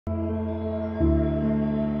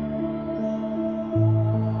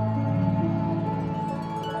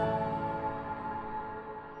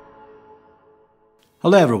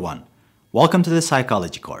Hello everyone, welcome to the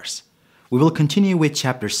psychology course. We will continue with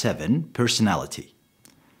chapter 7, personality.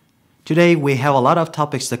 Today we have a lot of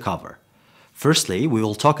topics to cover. Firstly, we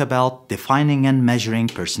will talk about defining and measuring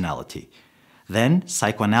personality. Then,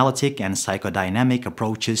 psychoanalytic and psychodynamic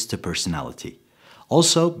approaches to personality.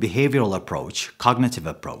 Also, behavioral approach, cognitive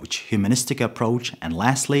approach, humanistic approach, and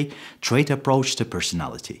lastly, trait approach to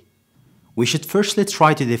personality. We should firstly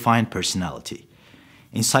try to define personality.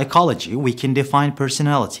 In psychology, we can define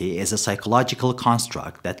personality as a psychological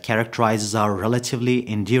construct that characterizes our relatively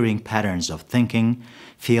enduring patterns of thinking,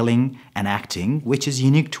 feeling, and acting, which is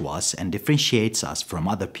unique to us and differentiates us from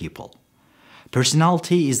other people.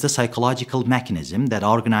 Personality is the psychological mechanism that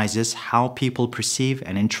organizes how people perceive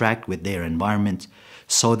and interact with their environment,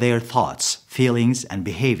 so their thoughts, feelings, and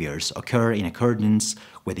behaviors occur in accordance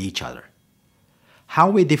with each other. How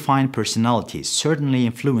we define personality certainly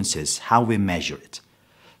influences how we measure it.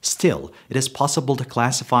 Still, it is possible to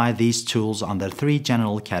classify these tools under three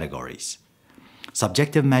general categories: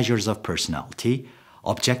 subjective measures of personality,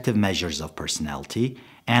 objective measures of personality,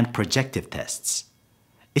 and projective tests.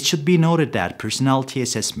 It should be noted that personality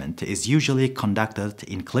assessment is usually conducted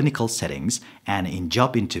in clinical settings and in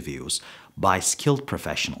job interviews by skilled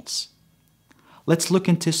professionals. Let's look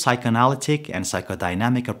into psychoanalytic and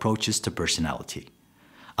psychodynamic approaches to personality.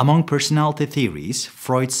 Among personality theories,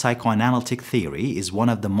 Freud's psychoanalytic theory is one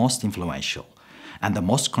of the most influential and the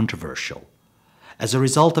most controversial. As a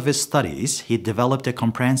result of his studies, he developed a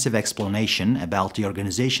comprehensive explanation about the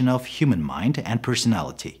organization of human mind and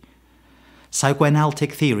personality.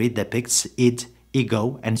 Psychoanalytic theory depicts id,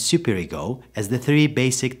 ego, and superego as the three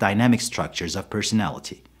basic dynamic structures of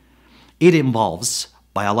personality. It involves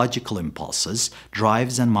biological impulses,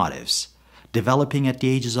 drives, and motives. Developing at the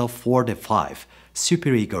ages of 4 to 5,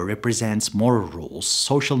 superego represents moral rules,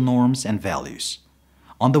 social norms, and values.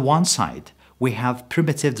 On the one side, we have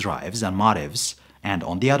primitive drives and motives, and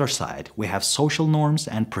on the other side, we have social norms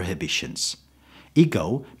and prohibitions.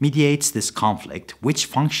 Ego mediates this conflict, which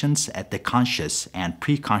functions at the conscious and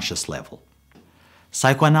preconscious level.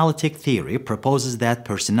 Psychoanalytic theory proposes that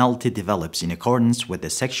personality develops in accordance with the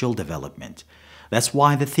sexual development. That's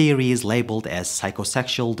why the theory is labeled as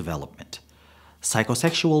psychosexual development.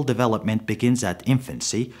 Psychosexual development begins at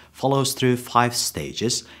infancy, follows through 5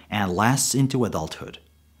 stages, and lasts into adulthood.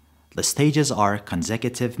 The stages are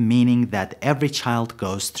consecutive, meaning that every child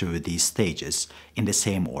goes through these stages in the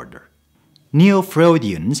same order.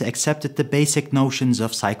 Neo-Freudians accepted the basic notions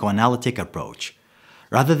of psychoanalytic approach.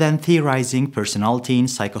 Rather than theorizing personality in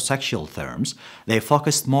psychosexual terms, they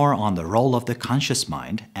focused more on the role of the conscious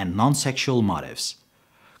mind and non-sexual motives.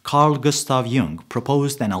 Carl Gustav Jung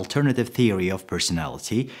proposed an alternative theory of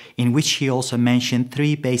personality in which he also mentioned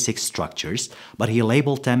 3 basic structures, but he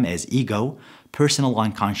labeled them as ego, personal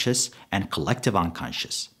unconscious, and collective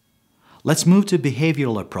unconscious. Let's move to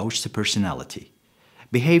behavioral approach to personality.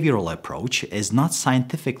 Behavioral approach is not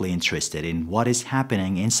scientifically interested in what is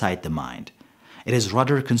happening inside the mind. It is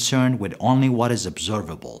rather concerned with only what is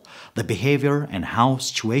observable, the behavior, and how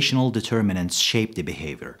situational determinants shape the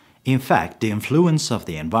behavior. In fact, the influence of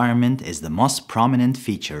the environment is the most prominent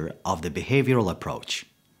feature of the behavioral approach.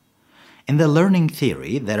 In the learning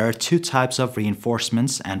theory, there are 2 types of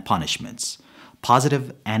reinforcements and punishments: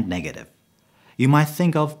 positive and negative. You might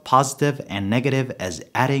think of positive and negative as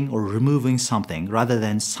adding or removing something rather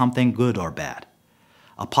than something good or bad.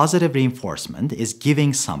 A positive reinforcement is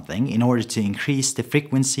giving something in order to increase the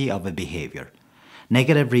frequency of a behavior.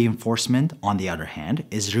 Negative reinforcement, on the other hand,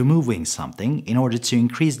 is removing something in order to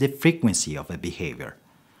increase the frequency of a behavior.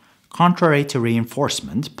 Contrary to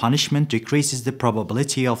reinforcement, punishment decreases the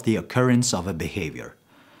probability of the occurrence of a behavior.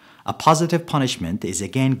 A positive punishment is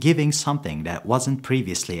again giving something that wasn't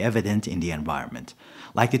previously evident in the environment,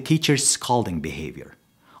 like the teacher's scolding behavior.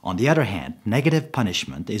 On the other hand, negative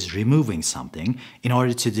punishment is removing something in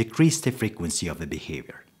order to decrease the frequency of a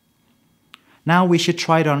behavior. Now we should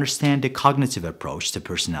try to understand the cognitive approach to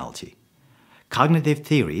personality. Cognitive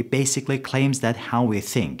theory basically claims that how we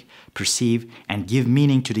think, perceive, and give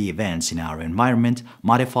meaning to the events in our environment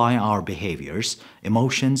modify our behaviors,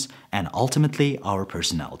 emotions, and ultimately our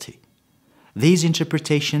personality. These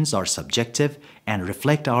interpretations are subjective and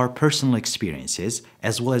reflect our personal experiences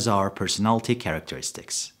as well as our personality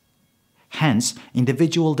characteristics. Hence,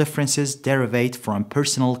 individual differences derive from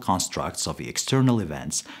personal constructs of external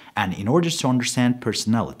events, and in order to understand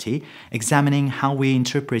personality, examining how we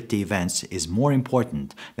interpret the events is more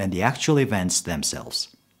important than the actual events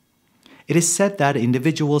themselves. It is said that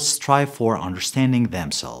individuals strive for understanding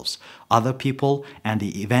themselves, other people, and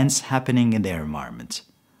the events happening in their environment.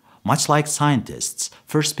 Much like scientists,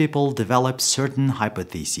 first people develop certain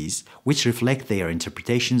hypotheses which reflect their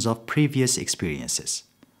interpretations of previous experiences.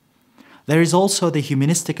 There is also the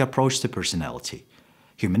humanistic approach to personality.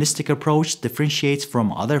 Humanistic approach differentiates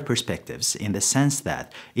from other perspectives in the sense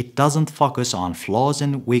that it doesn't focus on flaws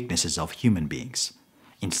and weaknesses of human beings.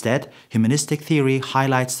 Instead, humanistic theory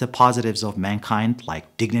highlights the positives of mankind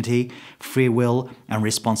like dignity, free will, and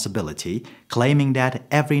responsibility, claiming that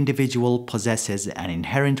every individual possesses an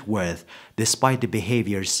inherent worth despite the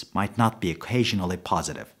behaviors might not be occasionally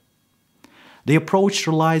positive. The approach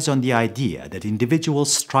relies on the idea that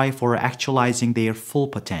individuals strive for actualizing their full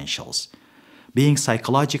potentials. Being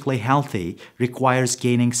psychologically healthy requires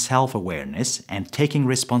gaining self-awareness and taking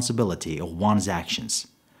responsibility of one's actions.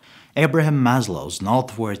 Abraham Maslow's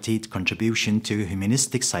noteworthy contribution to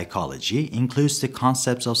humanistic psychology includes the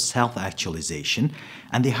concepts of self-actualization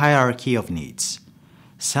and the hierarchy of needs.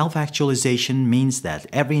 Self-actualization means that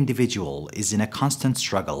every individual is in a constant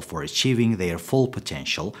struggle for achieving their full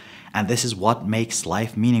potential, and this is what makes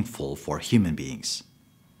life meaningful for human beings.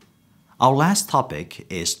 Our last topic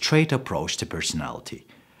is trait approach to personality.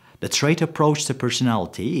 The trait approach to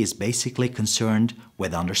personality is basically concerned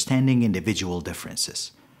with understanding individual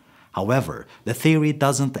differences. However, the theory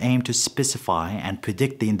doesn't aim to specify and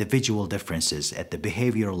predict the individual differences at the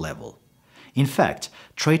behavioral level. In fact,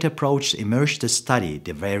 trait approach emerged to study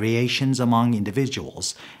the variations among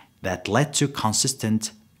individuals that led to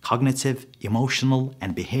consistent cognitive, emotional,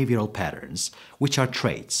 and behavioral patterns, which are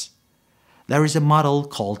traits. There is a model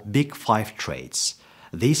called Big Five traits.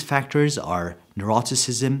 These factors are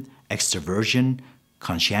neuroticism, extroversion,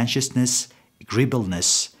 conscientiousness,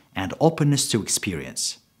 agreeableness, and openness to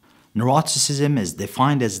experience. Neuroticism is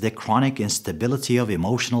defined as the chronic instability of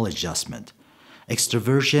emotional adjustment.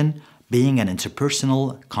 Extroversion, being an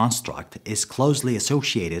interpersonal construct, is closely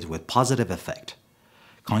associated with positive affect.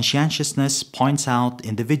 Conscientiousness points out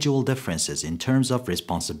individual differences in terms of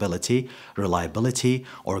responsibility, reliability,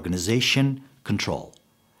 organization, control.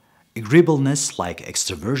 Agreeableness, like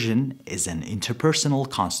extroversion, is an interpersonal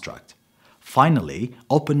construct. Finally,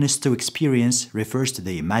 openness to experience refers to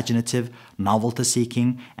the imaginative,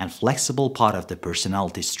 novelty-seeking, and flexible part of the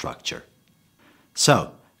personality structure.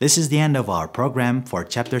 So, this is the end of our program for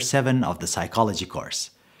Chapter 7 of the Psychology course.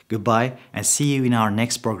 Goodbye, and see you in our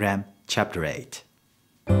next program, Chapter 8.